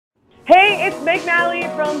it's Meg Nally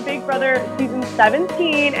from Big Brother Season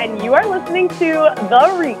 17, and you are listening to The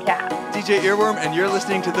Recap. DJ Earworm, and you're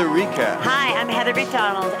listening to The Recap. Hi, I'm Heather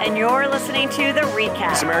McDonald, and you're listening to The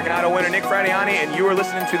Recap. It's American Idol winner Nick Fradiani, and you are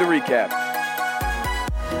listening to The Recap.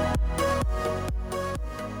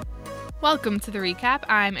 Welcome to The Recap.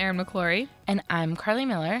 I'm Erin McClory. And I'm Carly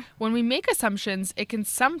Miller. When we make assumptions, it can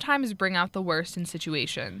sometimes bring out the worst in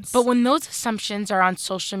situations. But when those assumptions are on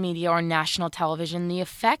social media or national television, the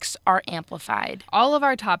effects are amplified. All of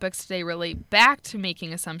our topics today relate back to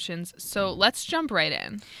making assumptions, so let's jump right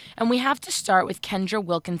in. And we have to start with Kendra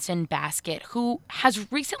Wilkinson Baskett, who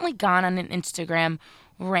has recently gone on an Instagram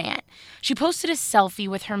rant. She posted a selfie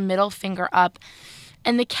with her middle finger up,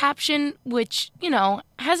 and the caption, which,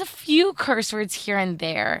 has a few curse words here and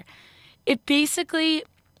there, it basically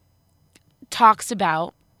talks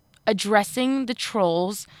about addressing the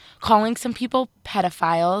trolls, calling some people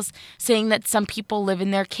pedophiles, saying that some people live in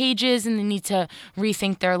their cages and they need to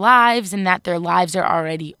rethink their lives and that their lives are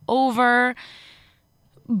already over.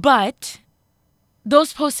 But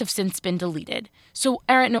those posts have since been deleted. So,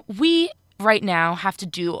 Erin, we right now have to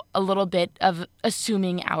do a little bit of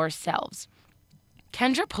assuming ourselves.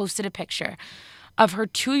 Kendra posted a picture of her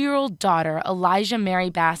 2-year-old daughter, Elijah Mary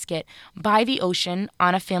Baskett, by the ocean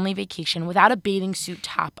on a family vacation without a bathing suit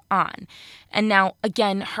top on. And now,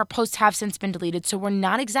 again, her posts have since been deleted, so we're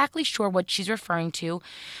not exactly sure what she's referring to.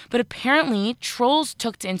 But apparently, trolls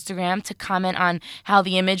took to Instagram to comment on how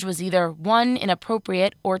the image was either, 1,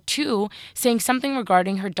 inappropriate, or 2, saying something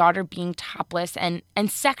regarding her daughter being topless and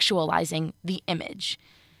sexualizing the image.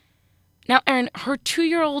 Now, Erin, her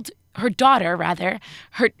daughter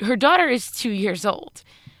is 2 years old.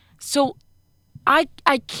 So I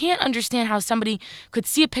can't understand how somebody could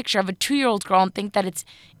see a picture of a 2-year-old girl and think that it's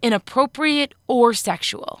inappropriate or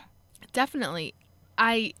sexual. Definitely.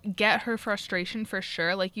 I get her frustration for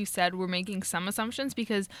sure. Like you said, we're making some assumptions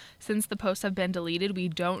because since the posts have been deleted, we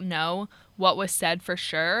don't know what was said for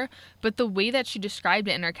sure. But the way that she described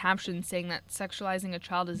it in her caption, saying that sexualizing a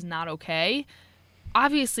child is not okay,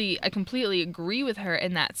 obviously, I completely agree with her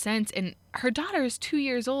in that sense. And her daughter is 2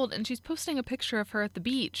 years old, and she's posting a picture of her at the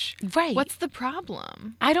beach. Right. What's the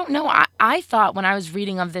problem? I don't know. I thought when I was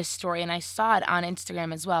reading of this story, and I saw it on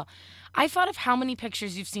Instagram as well, I thought of how many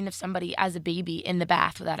pictures you've seen of somebody as a baby in the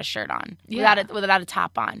bath without a shirt on, without a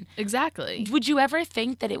top on. Exactly. Would you ever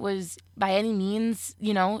think that it was by any means,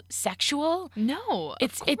 sexual? No,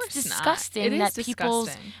 it's disgusting that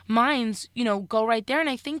people's minds, go right there. And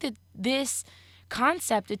I think that this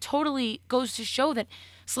concept, it totally goes to show that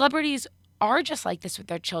celebrities are just like this with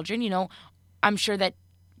their children. I'm sure that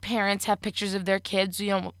parents have pictures of their kids,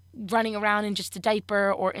 running around in just a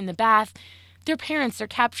diaper or in the bath. Their parents, they're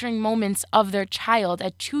capturing moments of their child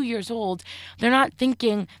at 2 years old. They're not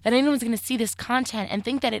thinking that anyone's going to see this content and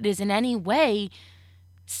think that it is in any way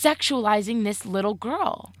sexualizing this little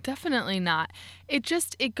girl. Definitely not. It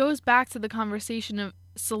goes back to the conversation of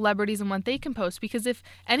celebrities and what they can post, because if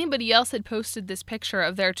anybody else had posted this picture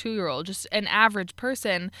of their 2-year-old, just an average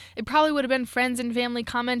person, it probably would have been friends and family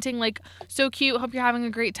commenting like, so cute, hope you're having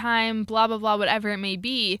a great time, blah blah blah, whatever it may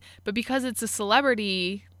be. But because it's a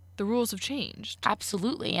celebrity, the rules have changed.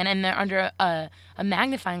 Absolutely. And they're under a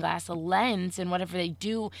magnifying glass, a lens, and whatever they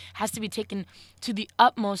do has to be taken to the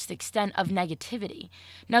utmost extent of negativity.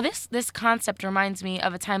 Now, this concept reminds me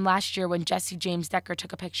of a time last year when Jessie James Decker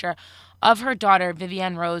took a picture of her daughter,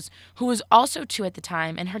 Vivienne Rose, who was also 2 at the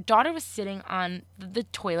time, and her daughter was sitting on the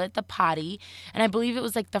toilet, the potty, and I believe it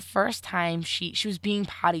was like the first time she was being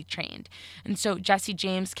potty trained. And so Jessie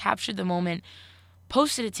James captured the moment,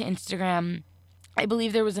 posted it to Instagram. I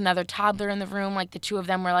believe there was another toddler in the room, like the 2 of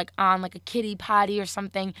them were like on like a kiddie potty or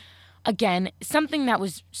something. Again, something that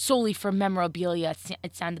was solely for memorabilia,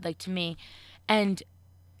 it sounded like to me. And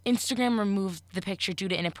Instagram removed the picture due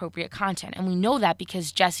to inappropriate content. And we know that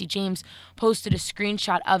because Jessie James posted a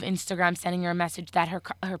screenshot of Instagram sending her a message that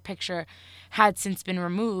her picture had since been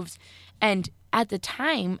removed. And at the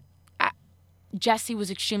time, Jessie was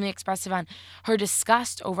extremely expressive on her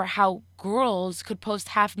disgust over how girls could post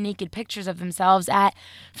half-naked pictures of themselves at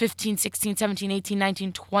 15, 16, 17, 18,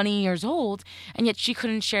 19, 20 years old, and yet she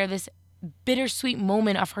couldn't share this bittersweet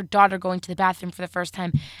moment of her daughter going to the bathroom for the first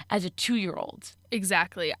time as a 2-year-old.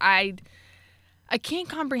 Exactly. I can't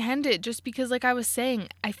comprehend it just because, like I was saying,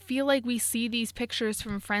 I feel like we see these pictures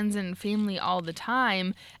from friends and family all the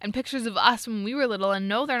time and pictures of us when we were little, and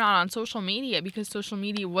no, they're not on social media because social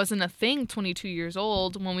media wasn't a thing 22 years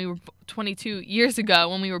ago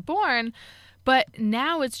when we were born. But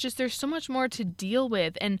now it's just there's so much more to deal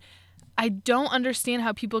with, and I don't understand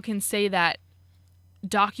how people can say that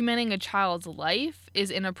documenting a child's life is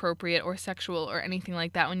inappropriate or sexual or anything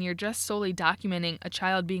like that when you're just solely documenting a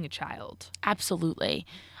child being a child. Absolutely.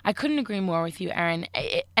 I couldn't agree more with you, Erin.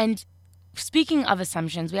 And speaking of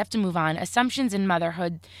assumptions, we have to move on. Assumptions in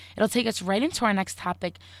motherhood. It'll take us right into our next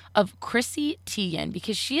topic of Chrissy Teigen,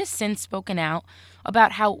 because she has since spoken out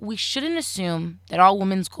about how we shouldn't assume that all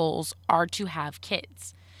women's goals are to have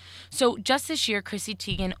kids. So just this year, Chrissy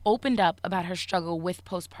Teigen opened up about her struggle with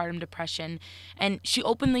postpartum depression, and she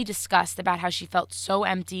openly discussed about how she felt so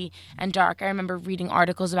empty and dark. I remember reading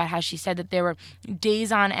articles about how she said that there were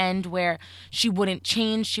days on end where she wouldn't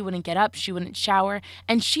change, she wouldn't get up, she wouldn't shower,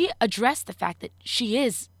 and she addressed the fact that she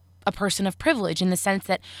is a person of privilege in the sense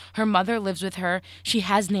that her mother lives with her, she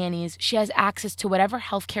has nannies, she has access to whatever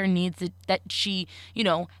healthcare needs that she,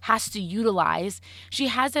 has to utilize. She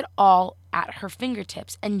has it all at her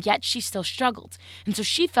fingertips, and yet she still struggled. And so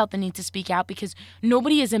she felt the need to speak out because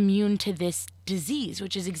nobody is immune to this disease,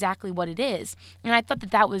 which is exactly what it is. And I thought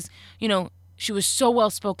that was, she was so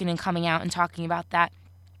well spoken in coming out and talking about that.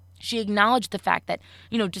 She acknowledged the fact that,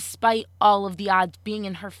 despite all of the odds being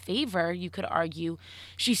in her favor, you could argue,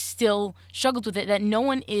 she still struggled with it, that no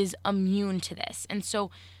one is immune to this. And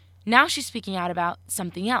so now she's speaking out about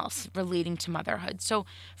something else relating to motherhood. So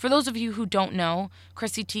for those of you who don't know,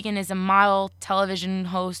 Chrissy Teigen is a model, television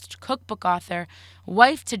host, cookbook author,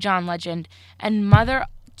 wife to John Legend, and mother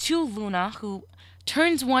to Luna, who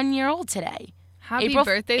turns 1 year old today. Happy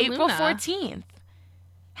birthday, April Luna. 14th.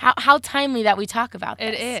 How timely that we talk about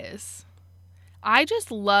this. It is. I just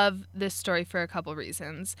love this story for a couple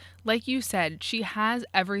reasons. Like you said, she has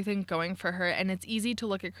everything going for her, and it's easy to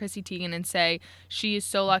look at Chrissy Teigen and say, she is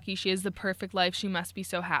so lucky, she has the perfect life, she must be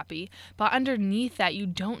so happy. But underneath that, you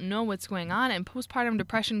don't know what's going on, and postpartum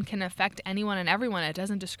depression can affect anyone and everyone. It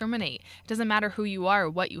doesn't discriminate. It doesn't matter who you are or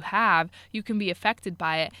what you have, you can be affected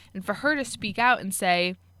by it. And for her to speak out and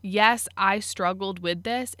say, yes, I struggled with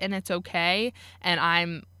this, and it's okay, and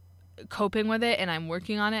I'm coping with it, and I'm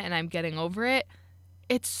working on it, and I'm getting over it.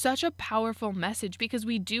 It's such a powerful message, because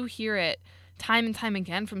we do hear it time and time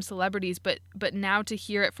again from celebrities, but now to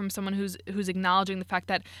hear it from someone who's acknowledging the fact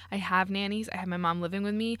that I have nannies, I have my mom living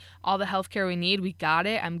with me, all the healthcare we need, we got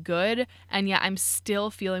it, I'm good, and yet I'm still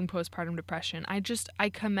feeling postpartum depression. I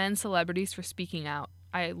commend celebrities for speaking out.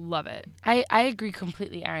 I love it. I agree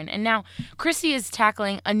completely, Erin. And now Chrissy is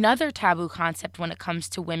tackling another taboo concept when it comes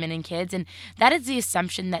to women and kids, and that is the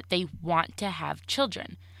assumption that they want to have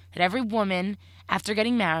children. That every woman, after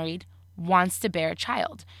getting married, wants to bear a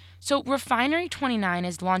child. So Refinery 29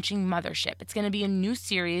 is launching Mothership. It's going to be a new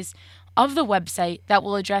series of the website that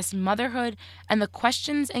will address motherhood and the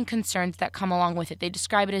questions and concerns that come along with it. They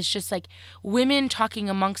describe it as just like women talking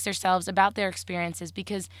amongst themselves about their experiences,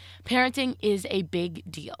 because parenting is a big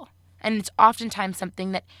deal. And it's oftentimes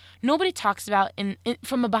something that nobody talks about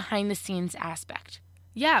from a behind-the-scenes aspect.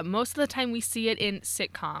 Yeah, most of the time we see it in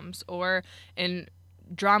sitcoms or in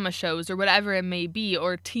drama shows or whatever it may be,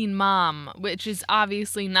 or Teen Mom, which is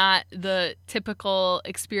obviously not the typical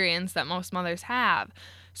experience that most mothers have.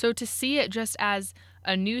 So to see it just as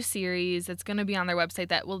a new series that's going to be on their website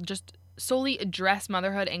that will just solely address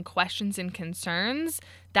motherhood and questions and concerns,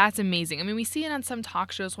 that's amazing. I mean, we see it on some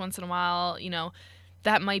talk shows once in a while,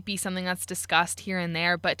 that might be something that's discussed here and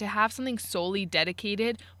there, but to have something solely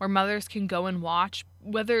dedicated where mothers can go and watch,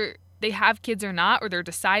 whether they have kids or not, or they're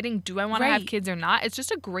deciding, do I want to have kids or not? It's just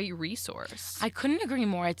a great resource. I couldn't agree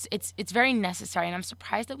more. It's very necessary, and I'm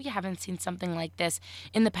surprised that we haven't seen something like this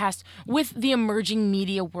in the past with the emerging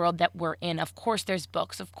media world that we're in. Of course there's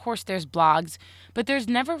books, of course there's blogs, but there's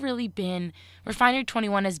never really been. Refinery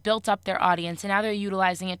 21 has built up their audience, and now they're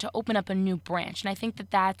utilizing it to open up a new branch, and I think that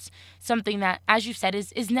that's something that, as you said,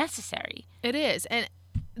 is necessary. It is, and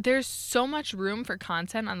there's so much room for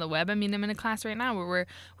content on the web. I mean, I'm in a class right now where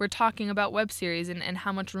we're talking about web series and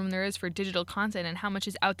how much room there is for digital content and how much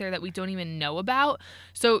is out there that we don't even know about.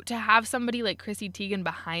 So to have somebody like Chrissy Teigen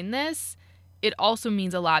behind this, it also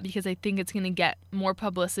means a lot, because I think it's going to get more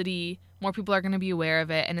publicity, more people are going to be aware of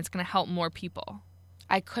it, and it's going to help more people.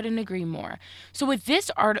 I couldn't agree more. So with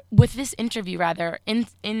this interview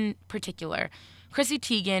in particular, Chrissy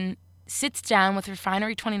Teigen sits down with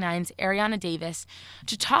Refinery 29's Ariana Davis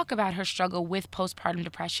to talk about her struggle with postpartum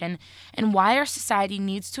depression and why our society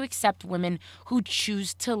needs to accept women who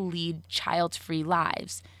choose to lead child-free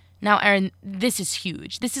lives. Now, Erin, this is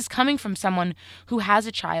huge. This is coming from someone who has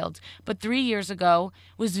a child, but 3 years ago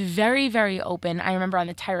was very, very open. I remember on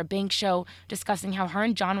the Tyra Banks show discussing how her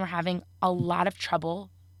and John were having a lot of trouble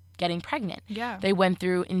getting pregnant. Yeah. They went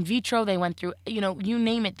through in vitro, they went through, you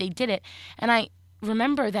name it, they did it. And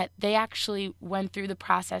remember that they actually went through the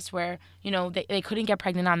process where, they couldn't get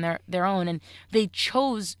pregnant on their own, and they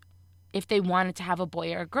chose if they wanted to have a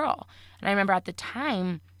boy or a girl. And I remember at the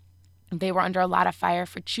time, they were under a lot of fire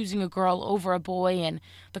for choosing a girl over a boy and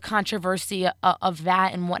the controversy of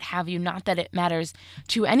that and what have you. Not that it matters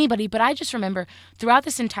to anybody, but I just remember throughout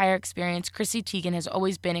this entire experience, Chrissy Teigen has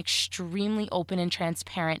always been extremely open and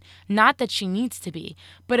transparent. Not that she needs to be,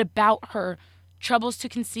 but about her troubles to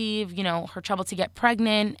conceive, her trouble to get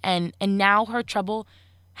pregnant, and now her trouble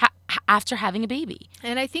after having a baby.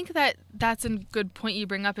 And I think that that's a good point you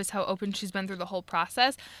bring up, is how open she's been through the whole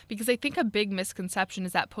process, because I think a big misconception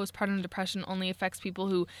is that postpartum depression only affects people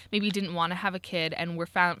who maybe didn't want to have a kid and were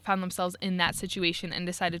found themselves in that situation and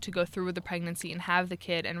decided to go through with the pregnancy and have the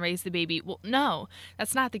kid and raise the baby. Well, no,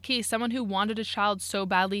 that's not the case. Someone who wanted a child so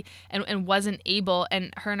badly and wasn't able,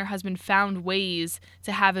 and her husband found ways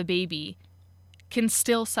to have a baby, can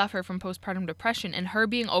still suffer from postpartum depression. And her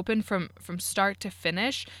being open from start to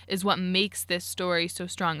finish is what makes this story so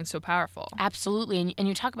strong and so powerful. Absolutely. And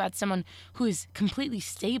you talk about someone who is completely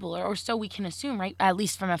stable, or so we can assume, right? At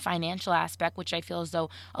least from a financial aspect, which I feel as though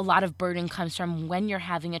a lot of burden comes from when you're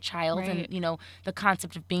having a child, right? And, the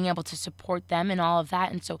concept of being able to support them and all of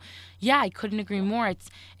that. And so, yeah, I couldn't agree more.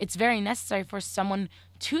 It's very necessary for someone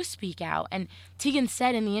to speak out. And Teigen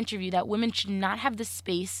said in the interview that women should not have the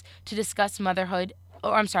space to discuss motherhood.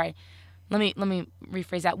 Or I'm sorry, let me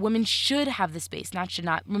rephrase that. Women should have the space, not should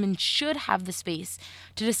not. Women should have the space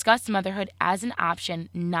to discuss motherhood as an option,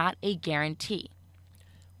 not a guarantee.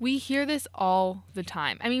 We hear this all the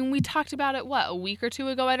time. I mean, we talked about it, a week or two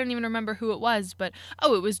ago? I don't even remember who it was, but,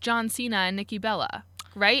 it was John Cena and Nikki Bella,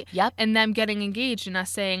 right? Yep. And them getting engaged and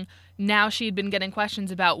us saying, now she'd been getting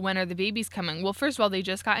questions about when are the babies coming. Well, first of all, they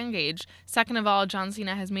just got engaged. Second of all, John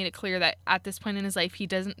Cena has made it clear that at this point in his life, he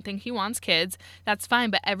doesn't think he wants kids. That's fine,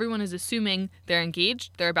 but everyone is assuming they're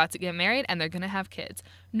engaged, they're about to get married, and they're going to have kids.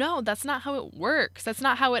 No, that's not how it works. That's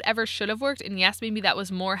not how it ever should have worked. And yes, maybe that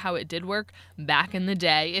was more how it did work back in the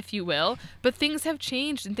day, if you will. But things have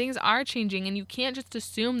changed and things are changing. And you can't just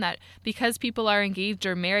assume that because people are engaged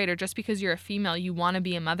or married, or just because you're a female, you want to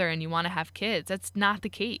be a mother and you want to have kids. That's not the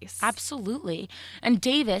case. Absolutely. And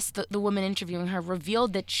Davis, the woman interviewing her,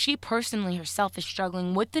 revealed that she personally herself is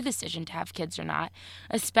struggling with the decision to have kids or not,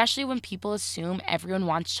 especially when people assume everyone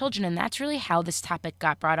wants children. And that's really how this topic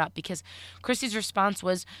got brought up, because Chrissy's response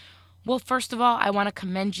was, well, first of all, I want to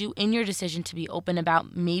commend you in your decision to be open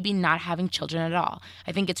about maybe not having children at all.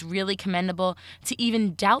 I think it's really commendable to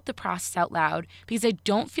even doubt the process out loud, because I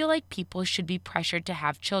don't feel like people should be pressured to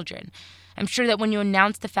have children. I'm sure that when you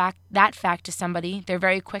announce that fact to somebody, they're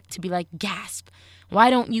very quick to be like, gasp,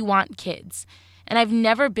 why don't you want kids? And I've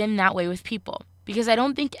never been that way with people, because I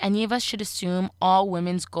don't think any of us should assume all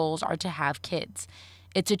women's goals are to have kids.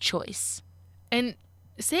 It's a choice. And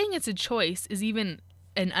saying it's a choice is even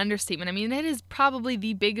an understatement. I mean, it is probably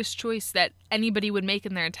the biggest choice that anybody would make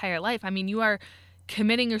in their entire life. I mean, you are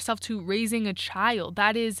committing yourself to raising a child.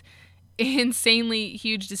 That is an insanely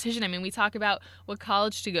huge decision. I mean, we talk about what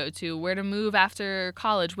college to go to, where to move after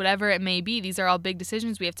college, whatever it may be. These are all big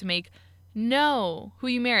decisions we have to make. No. Who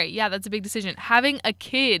you marry, yeah, that's a big decision. Having a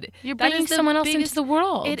kid, you're bringing someone else into the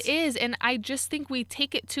world. It is, and I just think we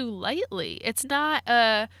take it too lightly. It's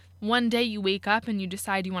not one day you wake up and you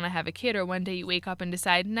decide you want to have a kid, or one day you wake up and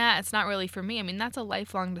decide, nah, it's not really for me. I mean, that's a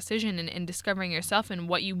lifelong decision in discovering yourself and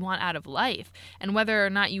what you want out of life. And whether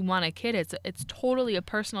or not you want a kid, it's totally a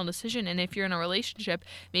personal decision. And if you're in a relationship,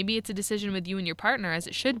 maybe it's a decision with you and your partner, as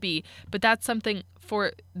it should be, but that's something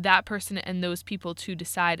for that person and those people to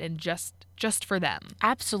decide, and just for them.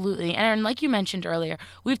 Absolutely. And like you mentioned earlier,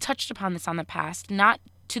 we've touched upon this on the past, not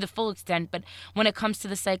to the full extent, but when it comes to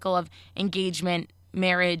the cycle of engagement,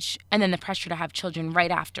 marriage, and then the pressure to have children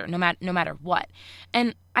right after, no matter what.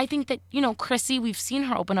 And I think that, Chrissy, we've seen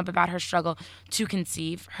her open up about her struggle to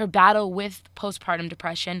conceive, her battle with postpartum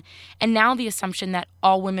depression, and now the assumption that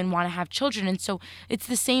all women want to have children. And so it's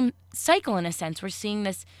the same cycle in a sense. We're seeing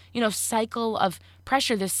this, cycle of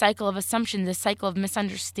pressure, this cycle of assumption, this cycle of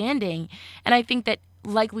misunderstanding. And I think that,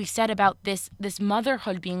 like we said about this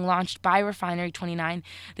motherhood being launched by Refinery29,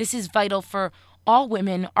 this is vital for all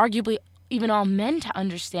women, arguably even all men, to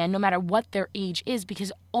understand, no matter what their age is,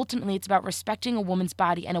 because ultimately it's about respecting a woman's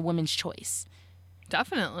body and a woman's choice.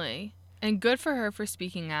 Definitely. And good for her for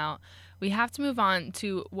speaking out. We have to move on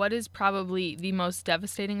to what is probably the most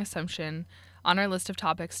devastating assumption on our list of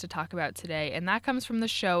topics to talk about today, and that comes from the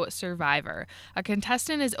show Survivor. A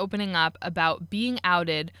contestant is opening up about being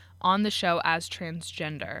outed on the show as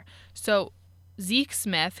transgender. So Zeke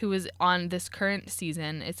Smith, who is on this current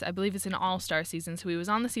season, I believe it's an all-star season, so he was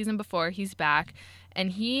on the season before, he's back,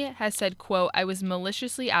 and he has said, quote, "I was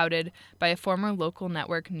maliciously outed by a former local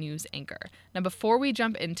network news anchor." Now, before we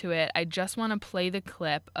jump into it, I just want to play the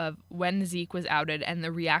clip of when Zeke was outed and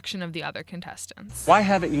the reaction of the other contestants. Why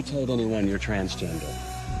haven't you told anyone you're transgender?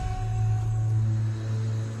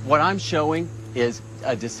 What I'm showing is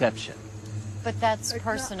a deception. But that's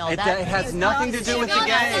personal. It has nothing to do with the game.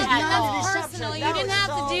 That's personal. You didn't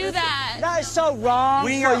have to do that. That is so wrong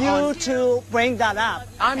for you to bring that up.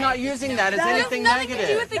 I'm not using that as anything negative. Nothing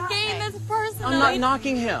to do with the game. That's personal. I'm not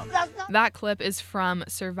knocking him. That clip is from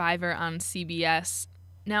Survivor on CBS.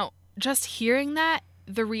 Now, just hearing that,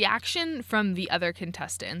 the reaction from the other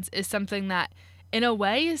contestants is something that, in a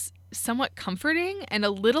way, is somewhat comforting and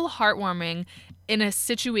a little heartwarming in a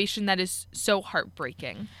situation that is so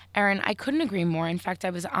heartbreaking. Erin, I couldn't agree more. In fact, I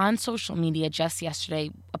was on social media just yesterday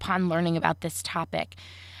upon learning about this topic,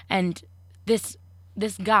 and this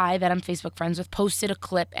guy that I'm Facebook friends with posted a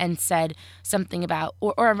clip and said something about,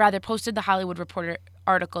 or rather posted the Hollywood Reporter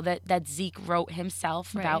article that Zeke wrote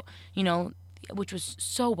himself about, which was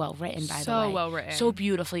so well written, by the way. So well written.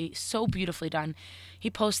 So beautifully done. He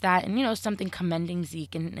posts that and, something commending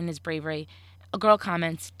Zeke and his bravery. A girl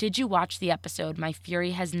comments, "Did you watch the episode? My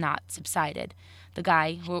fury has not subsided." The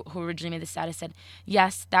guy who originally made the status said,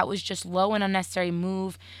 "Yes, that was just low and unnecessary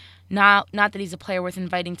move. Not that he's a player worth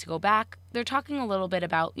inviting to go back." They're talking a little bit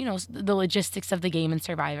about, the logistics of the game and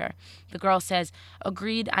Survivor. The girl says,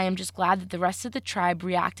 "Agreed, I am just glad that the rest of the tribe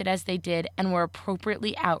reacted as they did and were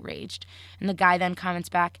appropriately outraged." And the guy then comments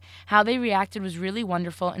back, "How they reacted was really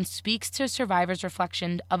wonderful and speaks to Survivor's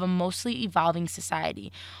reflection of a mostly evolving society.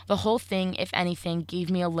 The whole thing, if anything, gave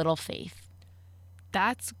me a little faith."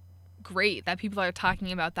 That's great that people are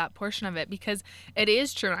talking about that portion of it, because it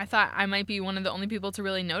is true. I thought I might be one of the only people to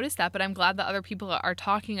really notice that, but I'm glad that other people are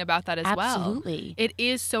talking about that as well. Absolutely. It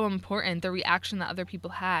is so important, the reaction that other people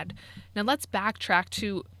had. Now let's backtrack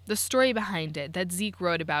to the story behind it that Zeke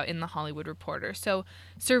wrote about in The Hollywood Reporter. So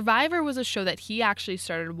Survivor was a show that he actually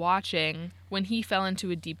started watching when he fell into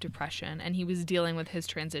a deep depression and he was dealing with his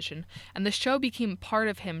transition. And the show became part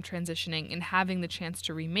of him transitioning and having the chance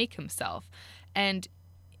to remake himself. And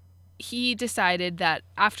he decided that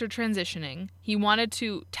after transitioning, he wanted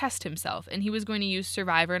to test himself, and he was going to use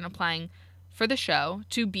Survivor and applying for the show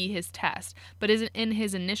to be his test. But in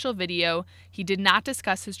his initial video, he did not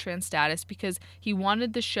discuss his trans status because he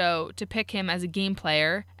wanted the show to pick him as a game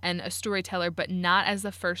player and a storyteller, but not as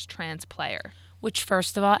the first trans player. Which,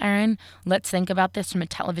 first of all, Erin, let's think about this from a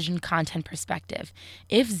television content perspective.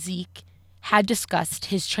 If Zeke had discussed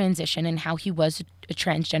his transition and how he was a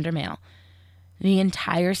transgender male, the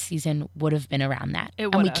entire season would have been around that.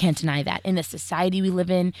 And we can't deny that. In the society we live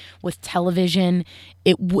in, with television,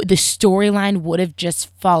 the storyline would have just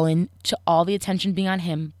fallen to all the attention being on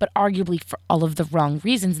him, but arguably for all of the wrong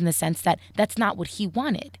reasons, in the sense that that's not what he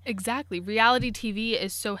wanted. Exactly. Reality TV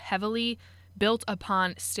is so heavily built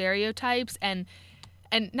upon stereotypes, and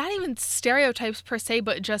not even stereotypes per se,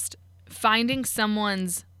 but just finding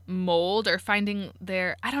someone's mold or finding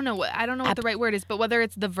their I don't know what the right word is, but whether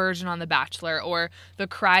it's the virgin on The Bachelor or the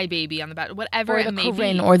crybaby on The Bachelor, whatever it may be, or the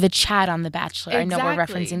Corinne or the Chad on The Bachelor. Exactly. I know we're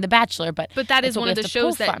referencing The Bachelor, but that is one of the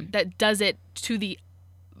shows that does it to the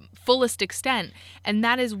fullest extent, and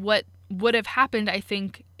that is what would have happened, I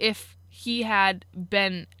think, if he had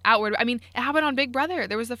been outward. I mean, it happened on Big Brother.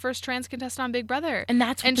 There was the first trans contestant on Big Brother, and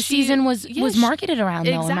that's what the season was marketed around.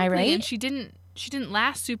 Though, exactly. Am I right? And she didn't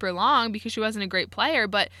last super long because she wasn't a great player,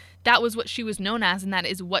 but that was what she was known as, and that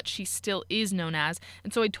is what she still is known as.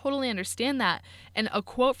 And so I totally understand that. And a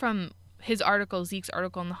quote from his article, Zeke's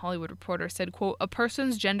article in The Hollywood Reporter, said, quote, "A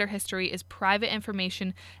person's gender history is private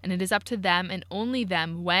information, and it is up to them and only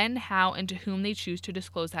them when, how, and to whom they choose to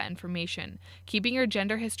disclose that information. Keeping your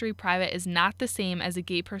gender history private is not the same as a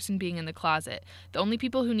gay person being in the closet. The only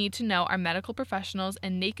people who need to know are medical professionals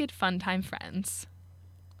and naked fun time friends."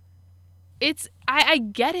 I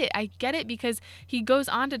get it. I get it, because he goes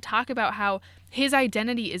on to talk about how his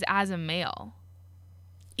identity is as a male.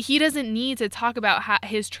 He doesn't need to talk about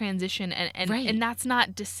his transition, and that's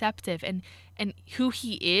not deceptive. And who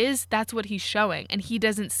he is, that's what he's showing. And he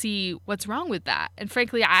doesn't see what's wrong with that. And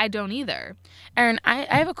frankly, I don't either. Erin, I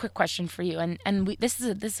have a quick question for you. This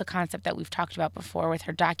is a concept that we've talked about before with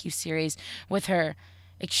her docuseries, with her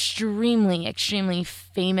extremely, extremely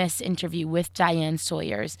famous interview with Diane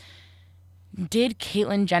Sawyers. Did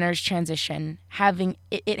Caitlyn Jenner's transition, having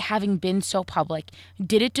been so public,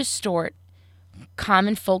 did it distort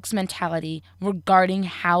common folks' mentality regarding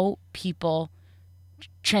how people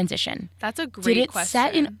transition? That's a great question. Did it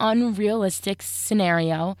set an unrealistic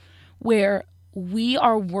scenario where we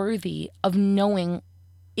are worthy of knowing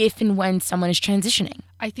if and when someone is transitioning.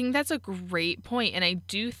 I think that's a great point, and I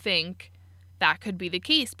do think that could be the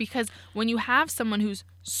case, because when you have someone who's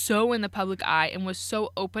so in the public eye and was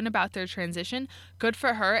so open about their transition, good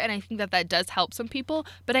for her, and I think that that does help some people,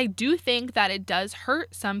 but I do think that it does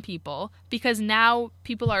hurt some people, because now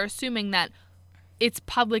people are assuming that it's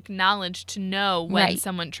public knowledge to know when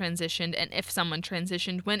someone transitioned and if someone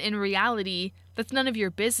transitioned, when in reality, that's none of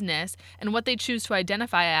your business, and what they choose to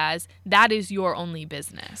identify as, that is your only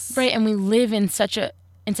business. Right, and we live in such a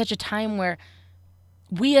time where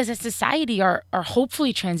we as a society are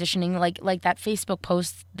hopefully transitioning, like that Facebook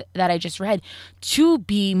post that I just read, to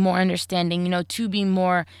be more understanding, to be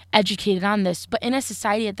more educated on this. But in a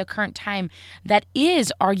society at the current time that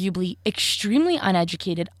is arguably extremely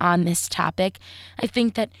uneducated on this topic, I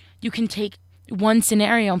think that you can take one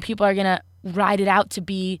scenario and people are going to ride it out to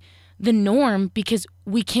be the norm, because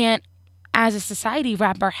we can't, as a society,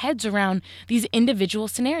 wrap our heads around these individual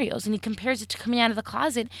scenarios. And he compares it to coming out of the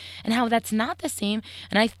closet and how that's not the same.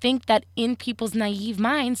 And I think that in people's naive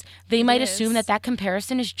minds, they might assume that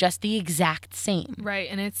comparison is just the exact same. Right,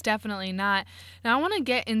 and it's definitely not. Now, I want to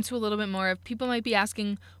get into a little bit more of, people might be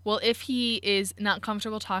asking, well, if he is not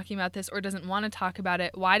comfortable talking about this or doesn't want to talk about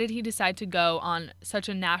it, why did he decide to go on such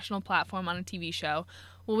a national platform on a TV show?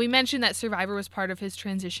 Well, we mentioned that Survivor was part of his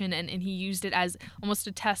transition, and he used it as almost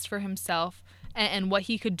a test for himself and what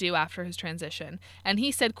he could do after his transition. And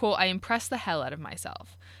he said, quote, "I impressed the hell out of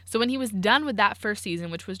myself." So when he was done with that first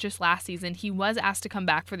season, which was just last season, he was asked to come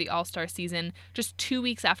back for the All-Star season just 2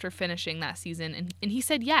 weeks after finishing that season, and he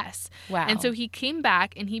said yes. Wow. And so he came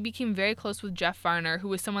back, and he became very close with Jeff Varner, who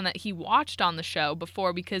was someone that he watched on the show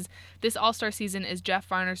before, because this All-Star season is Jeff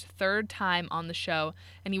Varner's third time on the show,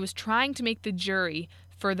 and he was trying to make the jury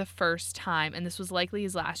for the first time, and this was likely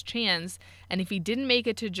his last chance. And if he didn't make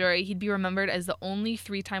it to jury, he'd be remembered as the only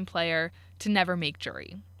 3-time player to never make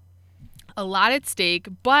jury. A lot at stake,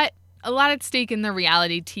 but a lot at stake in the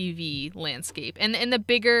reality TV landscape. And in the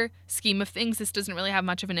bigger scheme of things, this doesn't really have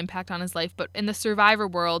much of an impact on his life, but in the Survivor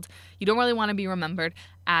world, you don't really want to be remembered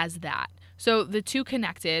as that. So the two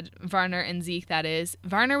connected, Varner and Zeke, that is.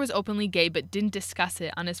 Varner was openly gay but didn't discuss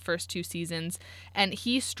it on his first 2 seasons, and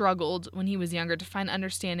he struggled when he was younger to find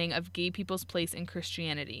understanding of gay people's place in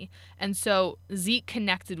Christianity. And so Zeke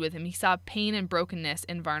connected with him. He saw pain and brokenness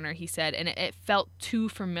in Varner, he said, and it felt too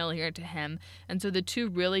familiar to him. And so the two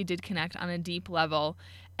really did connect on a deep level.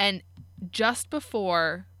 And just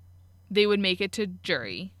before they would make it to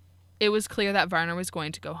jury, it was clear that Varner was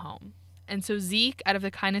going to go home. And so Zeke, out of the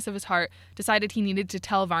kindness of his heart, decided he needed to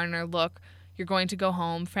tell Varner, look, you're going to go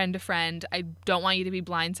home, friend to friend. I don't want you to be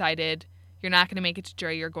blindsided. You're not going to make it to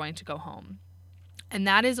jury. You're going to go home. And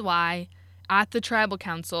that is why at the tribal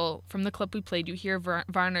council, from the clip we played, you hear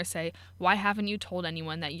Varner say, "Why haven't you told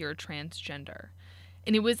anyone that you're transgender?"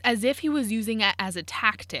 And it was as if he was using it as a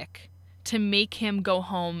tactic to make him go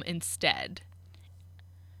home instead.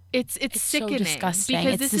 It's sickening, so disgusting.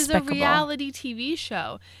 because it's this despicable. is a reality TV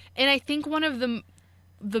show. And I think one of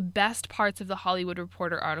the best parts of the Hollywood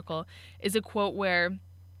Reporter article is a quote where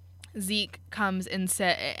Zeke comes and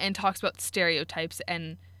talks about stereotypes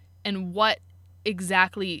and what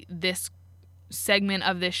exactly this segment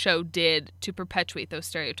of this show did to perpetuate those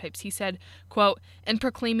stereotypes. He said, quote, "In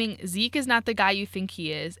proclaiming Zeke is not the guy you think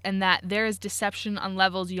he is, and that there is deception on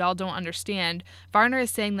levels y'all don't understand, Varner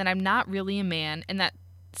is saying that I'm not really a man, and that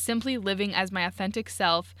simply living as my authentic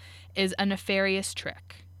self is a nefarious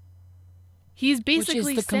trick." He's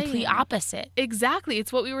basically Which is the complete opposite. Exactly.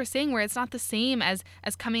 It's what we were saying, where it's not the same as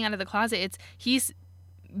coming out of the closet. He's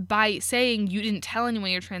by saying you didn't tell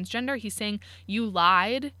anyone you're transgender, he's saying you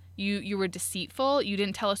lied, you were deceitful, you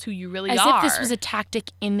didn't tell us who you really are. As if this was a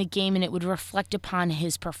tactic in the game and it would reflect upon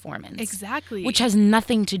his performance. Exactly. Which has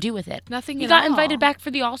nothing to do with it. Nothing He at got all. invited back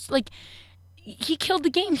for the All-Star, he killed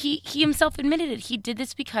the game. He himself admitted it. He did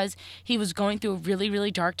this because he was going through a really,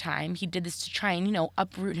 really dark time. He did this to try and,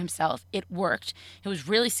 uproot himself. It worked. He was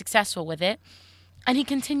really successful with it. And he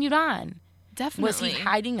continued on. Definitely. Was he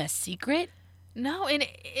hiding a secret? No, and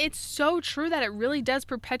it's so true that it really does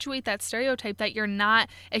perpetuate that stereotype that you're not,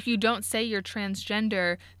 if you don't say you're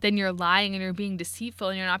transgender, then you're lying and you're being deceitful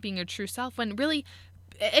and you're not being your true self. When really,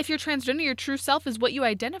 if you're transgender, your true self is what you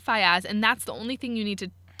identify as, and that's the only thing you need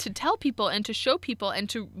to tell people and to show people and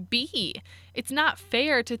to be. It's not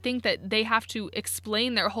fair to think that they have to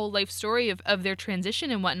explain their whole life story of their transition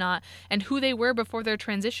and whatnot, and who they were before their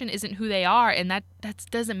transition isn't who they are, and that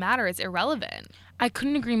doesn't matter. It's irrelevant. I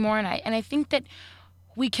couldn't agree more, and I think that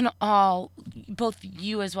we can all, both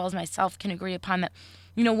you as well as myself, can agree upon that,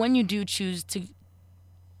 when you do choose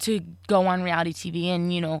to go on reality TV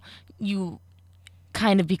and, you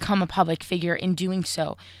kind of become a public figure in doing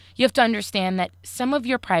so, you have to understand that some of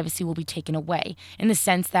your privacy will be taken away in the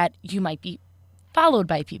sense that you might be followed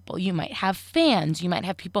by people. You might have fans. You might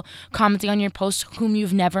have people commenting on your posts whom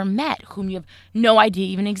you've never met, whom you have no idea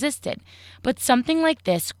even existed. But something like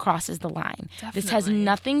this crosses the line. Definitely. This has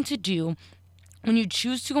nothing to do when you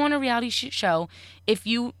choose to go on a reality show. If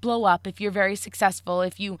you blow up, if you're very successful,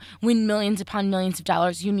 if you win millions upon millions of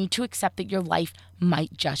dollars, you need to accept that your life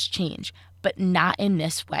might just change. But not in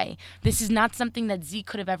this way. This is not something that Zeke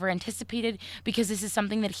could have ever anticipated, because this is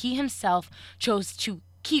something that he himself chose to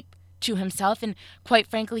keep to himself, and quite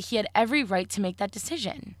frankly, he had every right to make that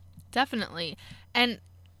decision. Definitely. And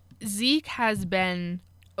Zeke has been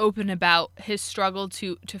open about his struggle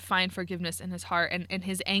to find forgiveness in his heart and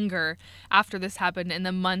his anger after this happened in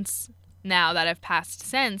the months now that have passed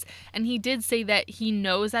since. And he did say that he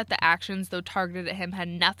knows that the actions, though targeted at him, had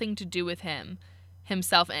nothing to do with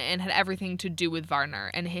himself and had everything to do with Varner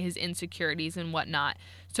and his insecurities and whatnot.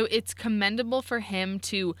 So it's commendable for him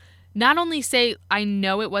to not only say, I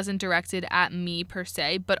know it wasn't directed at me per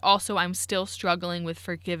se, but also I'm still struggling with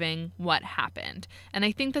forgiving what happened. And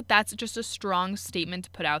I think that that's just a strong statement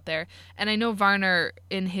to put out there. And I know Varner,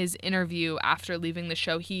 in his interview after leaving the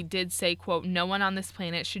show, he did say, quote, "No one on this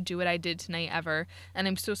planet should do what I did tonight ever. And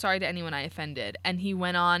I'm so sorry to anyone I offended." And he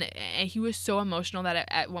went on, and he was so emotional that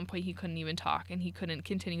at one point he couldn't even talk and he couldn't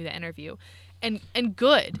continue the interview. And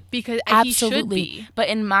good, because Absolutely. He should be. But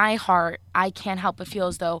in my heart, I can't help but feel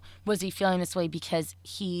as though, was he feeling this way because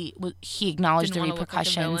he acknowledged Didn't the wanna look like a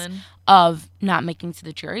repercussions villain. of not making it to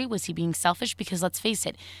the jury? Was he being selfish? Because let's face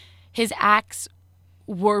it, his acts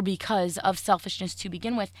were because of selfishness to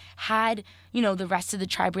begin with. Had, the rest of the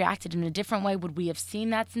tribe reacted in a different way, would we have seen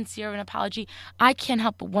that sincere of an apology? I can't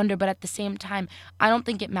help but wonder, but at the same time, I don't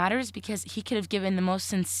think it matters, because he could have given the most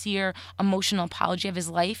sincere, emotional apology of his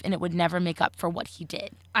life, and it would never make up for what he did.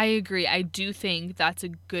 I agree. I do think that's a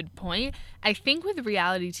good point. I think with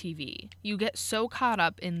reality TV, you get so caught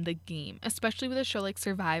up in the game, especially with a show like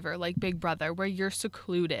Survivor, like Big Brother, where you're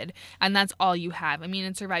secluded and that's all you have. I mean,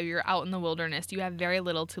 in Survivor, you're out in the wilderness. You have very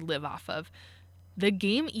little to live off of. The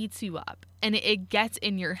game eats you up and it gets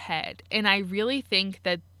in your head. And I really think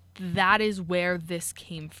that is where this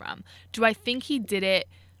came from. Do I think he did it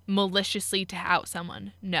maliciously to out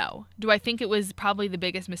someone? No. Do I think it was probably the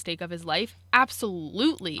biggest mistake of his life?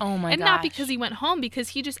 Absolutely. Oh my And gosh. not because he went home, because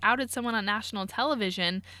he just outed someone on national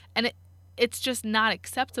television, and it's just not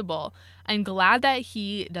acceptable. I'm glad that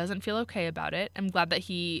he doesn't feel okay about it. I'm glad that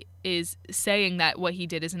he is saying that what he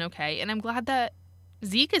did isn't okay, and I'm glad that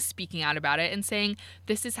Zeke is speaking out about it and saying,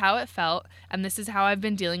 this is how it felt, and this is how I've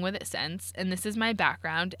been dealing with it since, and this is my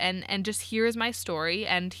background, and just here's my story,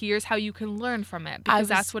 and here's how you can learn from it, because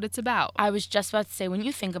that's what it's about. I was just about to say, when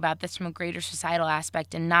you think about this from a greater societal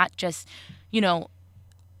aspect, and not just, we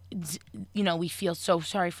feel so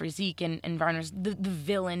sorry for Zeke and Varner's the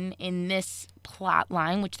villain in this plot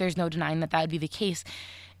line, which there's no denying that would be the case.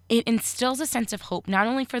 It instills a sense of hope, not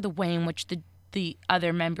only for the way in which the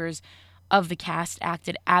other members of the cast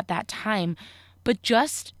acted at that time, but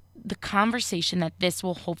just the conversation that this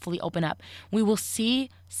will hopefully open up. We will see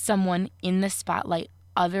someone in the spotlight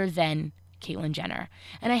other than Caitlyn Jenner.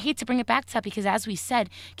 And I hate to bring it back to that, because as we said,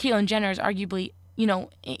 Caitlyn Jenner is arguably,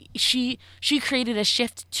 she created a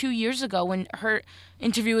shift 2 years ago when her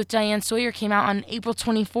interview with Diane Sawyer came out on April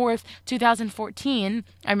 24th, 2014.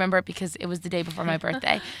 I remember it because it was the day before my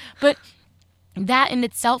birthday. But that in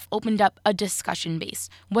itself opened up a discussion base.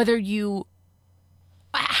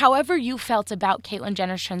 However you felt about Caitlyn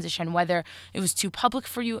Jenner's transition, whether it was too public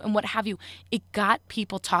for you and what have you, it got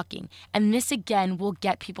people talking. And this, again, will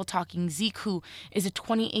get people talking. Zeke, who is a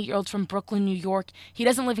 28-year-old from Brooklyn, New York, he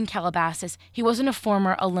doesn't live in Calabasas. He wasn't a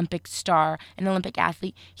former Olympic star, an Olympic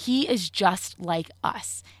athlete. He is just like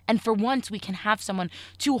us. And for once, we can have someone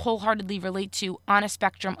to wholeheartedly relate to on a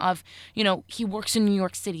spectrum of, he works in New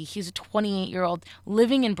York City. He's a 28-year-old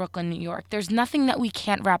living in Brooklyn, New York. There's nothing that we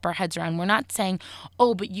can't wrap our heads around. We're not saying,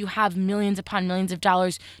 oh, but you have millions upon millions of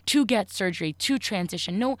dollars to get surgery, to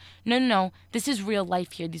transition. No. This is real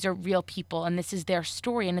life here. These are real people, and this is their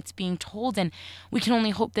story, and it's being told. And we can only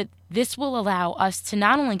hope that this will allow us to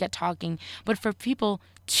not only get talking, but for people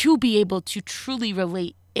to be able to truly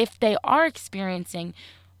relate if they are experiencing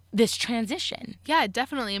this transition. Yeah,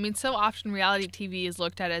 definitely. I mean, so often reality TV is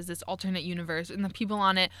looked at as this alternate universe, and the people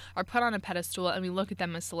on it are put on a pedestal, and we look at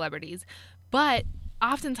them as celebrities. But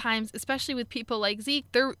oftentimes, especially with people like Zeke,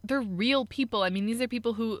 they're real people. I mean, these are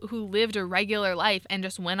people who lived a regular life and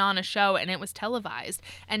just went on a show and it was televised.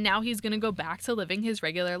 And now he's going to go back to living his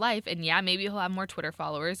regular life. And yeah, maybe he'll have more Twitter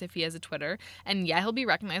followers if he has a Twitter. And yeah, he'll be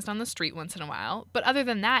recognized on the street once in a while. But other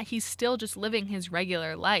than that, he's still just living his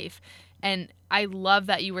regular life. And I love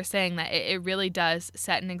that you were saying that it really does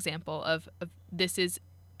set an example of this is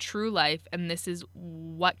true life and this is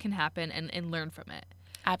what can happen and learn from it.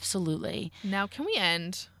 Absolutely. Now, can we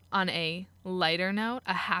end on a lighter note,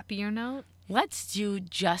 a happier note? Let's do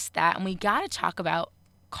just that. And we got to talk about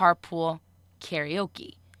carpool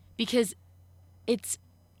karaoke because it's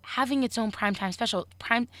having its own primetime special.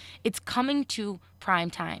 It's coming to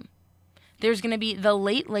primetime. There's going to be the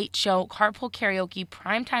Late Late Show Carpool Karaoke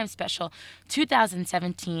Primetime Special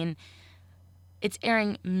 2017. It's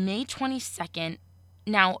airing May 22nd.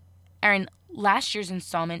 Now, Aaron, last year's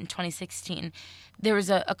installment in 2016, there was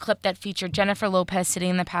a clip that featured Jennifer Lopez sitting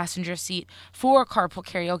in the passenger seat for a Carpool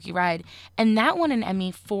Karaoke ride, and that won an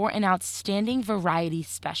Emmy for an Outstanding Variety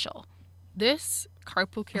Special. This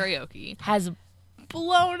Carpool Karaoke has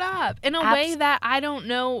blown up in a way that I don't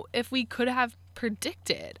know if we could have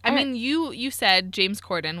predicted. I mean, you said James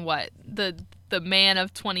Corden, the man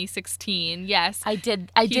of 2016. Yes, I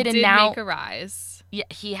did, and now make a rise. Yeah,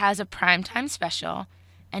 he has a primetime special,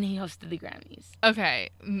 and he hosted the Grammys. Okay,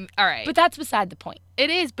 all right. But that's beside the point. It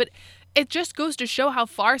is, but it just goes to show how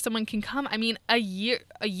far someone can come. I mean, a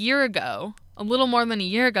year ago, a little more than a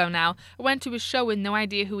year ago now, I went to a show with no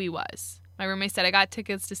idea who he was. My roommate said, I got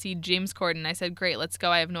tickets to see James Corden. I said, great, let's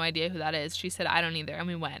go. I have no idea who that is. She said, I don't either. And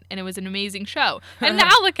we went. And it was an amazing show. And now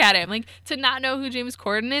look at him. Like, to not know who James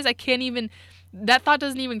Corden is, I can't even, that thought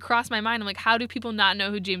doesn't even cross my mind. I'm like, how do people not know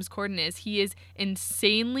who James Corden is? He is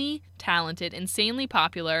insanely talented, insanely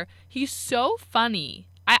popular. He's so funny.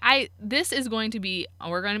 This is going to be,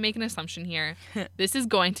 we're going to make an assumption here. This is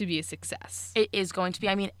going to be a success. It is going to be.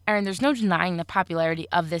 I mean, Aaron, there's no denying the popularity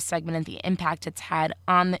of this segment and the impact it's had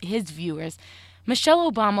on his viewers. Michelle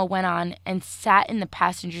Obama went on and sat in the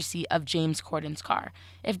passenger seat of James Corden's car.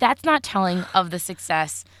 If that's not telling of the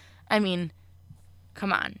success, I mean,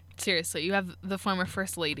 come on. Seriously, you have the former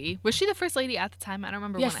First Lady. Was she the First Lady at the time? I don't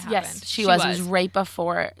remember when it happened. Yes, she was. It was right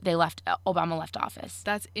before Obama left office.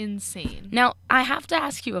 That's insane. Now, I have to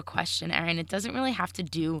ask you a question, Aaron. It doesn't really have to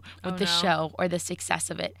do with the show or the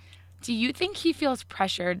success of it. Do you think he feels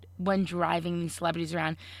pressured when driving these celebrities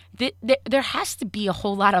around? There has to be a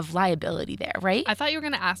whole lot of liability there, right? I thought you were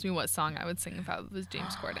going to ask me what song I would sing if I was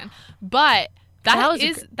James Corden. But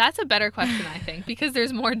that's a better question, I think, because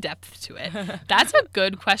there's more depth to it. That's a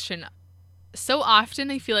good question. So often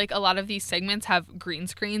I feel like a lot of these segments have green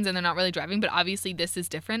screens and they're not really driving, but obviously this is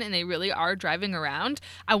different and they really are driving around.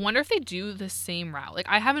 I wonder if they do the same route. Like,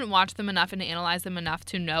 I haven't watched them enough and analyzed them enough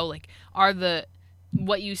to know, like,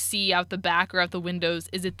 what you see out the back or out the windows,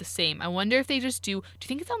 is it the same? I wonder if they just do you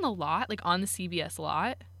think it's on the lot, like on the CBS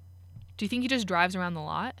lot? Do you think he just drives around the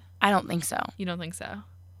lot? I don't think so. You don't think so?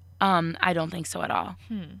 I don't think so at all.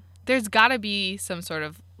 There's got to be some sort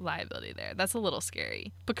of liability there. That's a little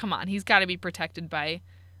scary. But come on, he's got to be protected by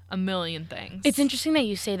a million things. It's interesting that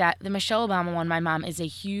you say that. The Michelle Obama one, my mom is a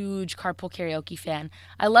huge Carpool Karaoke fan.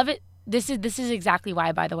 I love it. This is exactly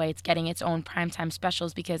why, by the way, it's getting its own primetime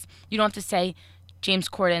specials, because you don't have to say James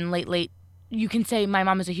Corden, Late. You can say my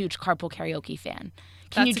mom is a huge Carpool Karaoke fan.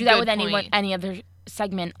 Can you do that with any other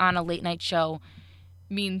segment on a late night show?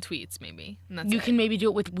 Mean tweets, maybe. You can maybe do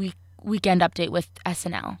it with Weekend Update with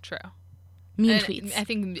SNL. True. Mean tweets. I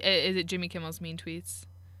think, is it Jimmy Kimmel's mean tweets?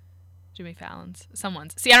 Jimmy Fallon's?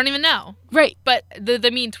 Someone's. See, I don't even know. Right. But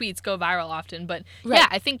the mean tweets go viral often. But yeah,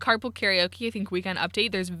 I think Carpool Karaoke, I think Weekend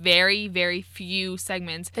Update, there's very, very few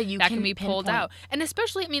segments that can be pulled out. And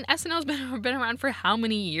especially, I mean, SNL's been around for how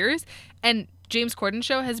many years? And James Corden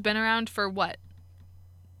show has been around for what?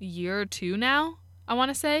 A year or two now, I want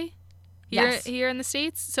to say? Here in the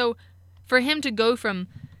States. So for him to go from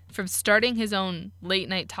starting his own late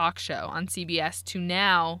night talk show on CBS to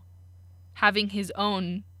now having his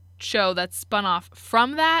own show that's spun off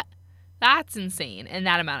from that's insane in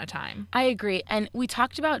that amount of time. I agree. And we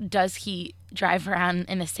talked about, does he drive around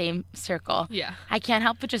in the same circle? Yeah. I can't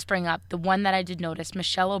help but just bring up the one that I did notice,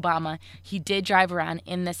 Michelle Obama. He did drive around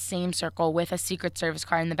in the same circle with a Secret Service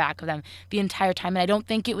car in the back of them the entire time. And I don't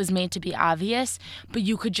think it was made to be obvious, but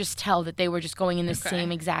you could just tell that they were just going in the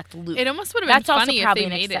same exact loop. It almost would have been funny if they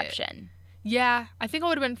made it. Yeah, I think it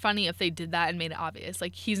would have been funny if they did that and made it obvious.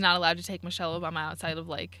 Like, he's not allowed to take Michelle Obama outside of,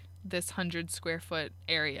 like, this 100 square foot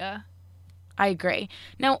area. I agree.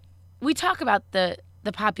 Now, we talk about the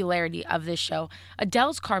popularity of this show.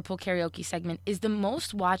 Adele's Carpool Karaoke segment is the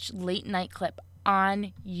most watched late night clip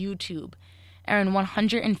on YouTube. Aaron,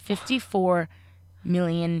 154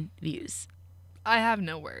 million views. I have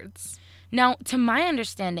no words. Now, to my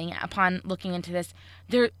understanding, upon looking into this,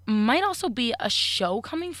 there might also be a show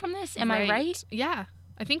coming from this. Am I right? Yeah,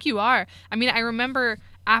 I think you are. I mean, I remember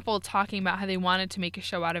Apple talking about how they wanted to make a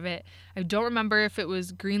show out of it. I don't remember if it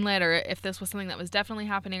was greenlit or if this was something that was definitely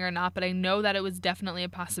happening or not, but I know that it was definitely a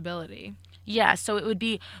possibility. Yeah, so it would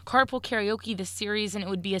be Carpool Karaoke, the series, and it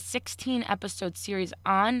would be a 16-episode series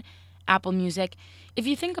on Apple Music. If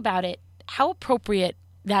you think about it, how appropriate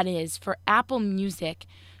that is for Apple Music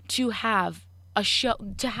to have a show,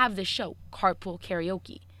 to have the show Carpool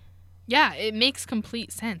Karaoke. Yeah, it makes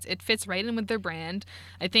complete sense. It fits right in with their brand.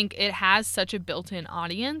 I think it has such a built-in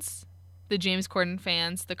audience, the James Corden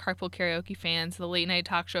fans, the Carpool Karaoke fans, the late night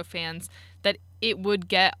talk show fans, that it would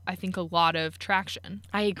get, I think, a lot of traction.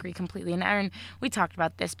 I agree completely. And Aaron, we talked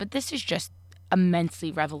about this, but this is just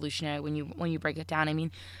immensely revolutionary when you break it down. I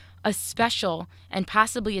mean, a special and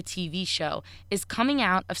possibly a TV show is coming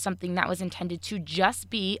out of something that was intended to just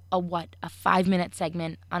be a 5-minute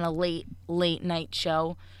segment on a late night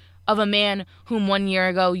show of a man whom 1 year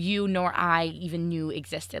ago you nor I even knew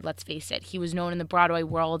existed. Let's face it. He was known in the Broadway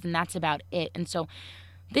world, and that's about it. And so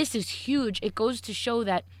this is huge. It goes to show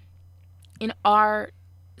that in our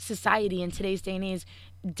society in today's day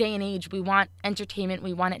and age, we want entertainment,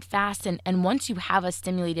 we want it fast, and once you have us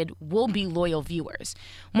stimulated, we'll be loyal viewers.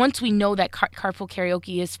 Once we know that Carpool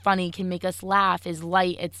Karaoke is funny, can make us laugh, is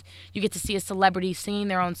light, you get to see a celebrity singing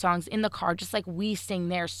their own songs in the car, just like we sing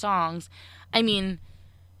their songs. I mean,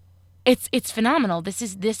 it's phenomenal. This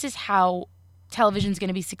is how television is going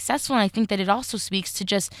to be successful, and I think that it also speaks to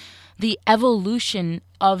just the evolution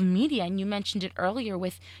of media. And you mentioned it earlier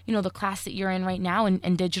with, the class that you're in right now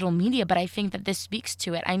and digital media, but I think that this speaks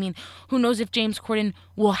to it. I mean, who knows if James Corden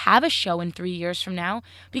will have a show in 3 years from now,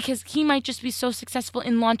 because he might just be so successful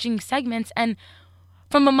in launching segments, and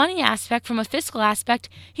from a money aspect, from a fiscal aspect,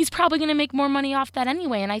 he's probably going to make more money off that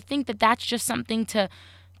anyway. And I think that that's just something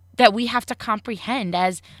that we have to comprehend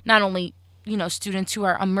as not only students who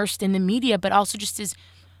are immersed in the media, but also just as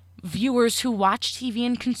viewers who watch TV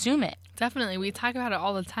and consume it. Definitely. We talk about it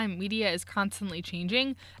all the time. Media is constantly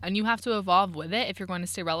changing, and you have to evolve with it if you're going to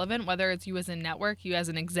stay relevant, whether it's you as a network, you as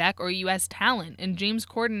an exec, or you as talent. And James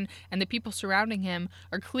Corden and the people surrounding him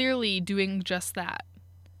are clearly doing just that.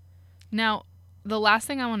 Now, the last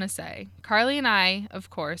thing I want to say, Carly and I, of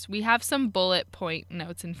course, we have some bullet point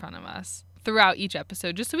notes in front of us throughout each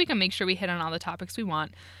episode, just so we can make sure we hit on all the topics we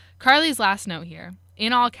want. Carly's last note here,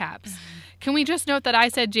 in all caps. Can we just note that I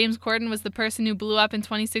said James Corden was the person who blew up in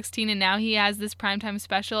 2016 and now he has this primetime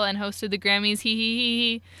special and hosted the Grammys?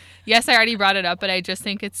 He. Yes, I already brought it up, but I just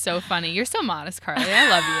think it's so funny. You're so modest, Carly. I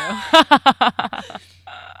love you.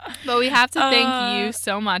 But we have to thank you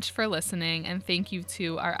so much for listening, and thank you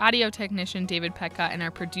to our audio technician, David Petka, and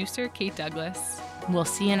our producer, Kate Douglas. We'll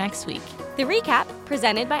see you next week. The Recap,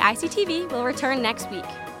 presented by ICTV, will return next week.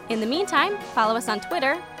 In the meantime, follow us on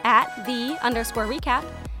Twitter @the_recap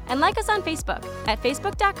and like us on Facebook at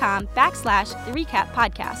facebook.com/The Recap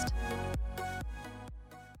Podcast.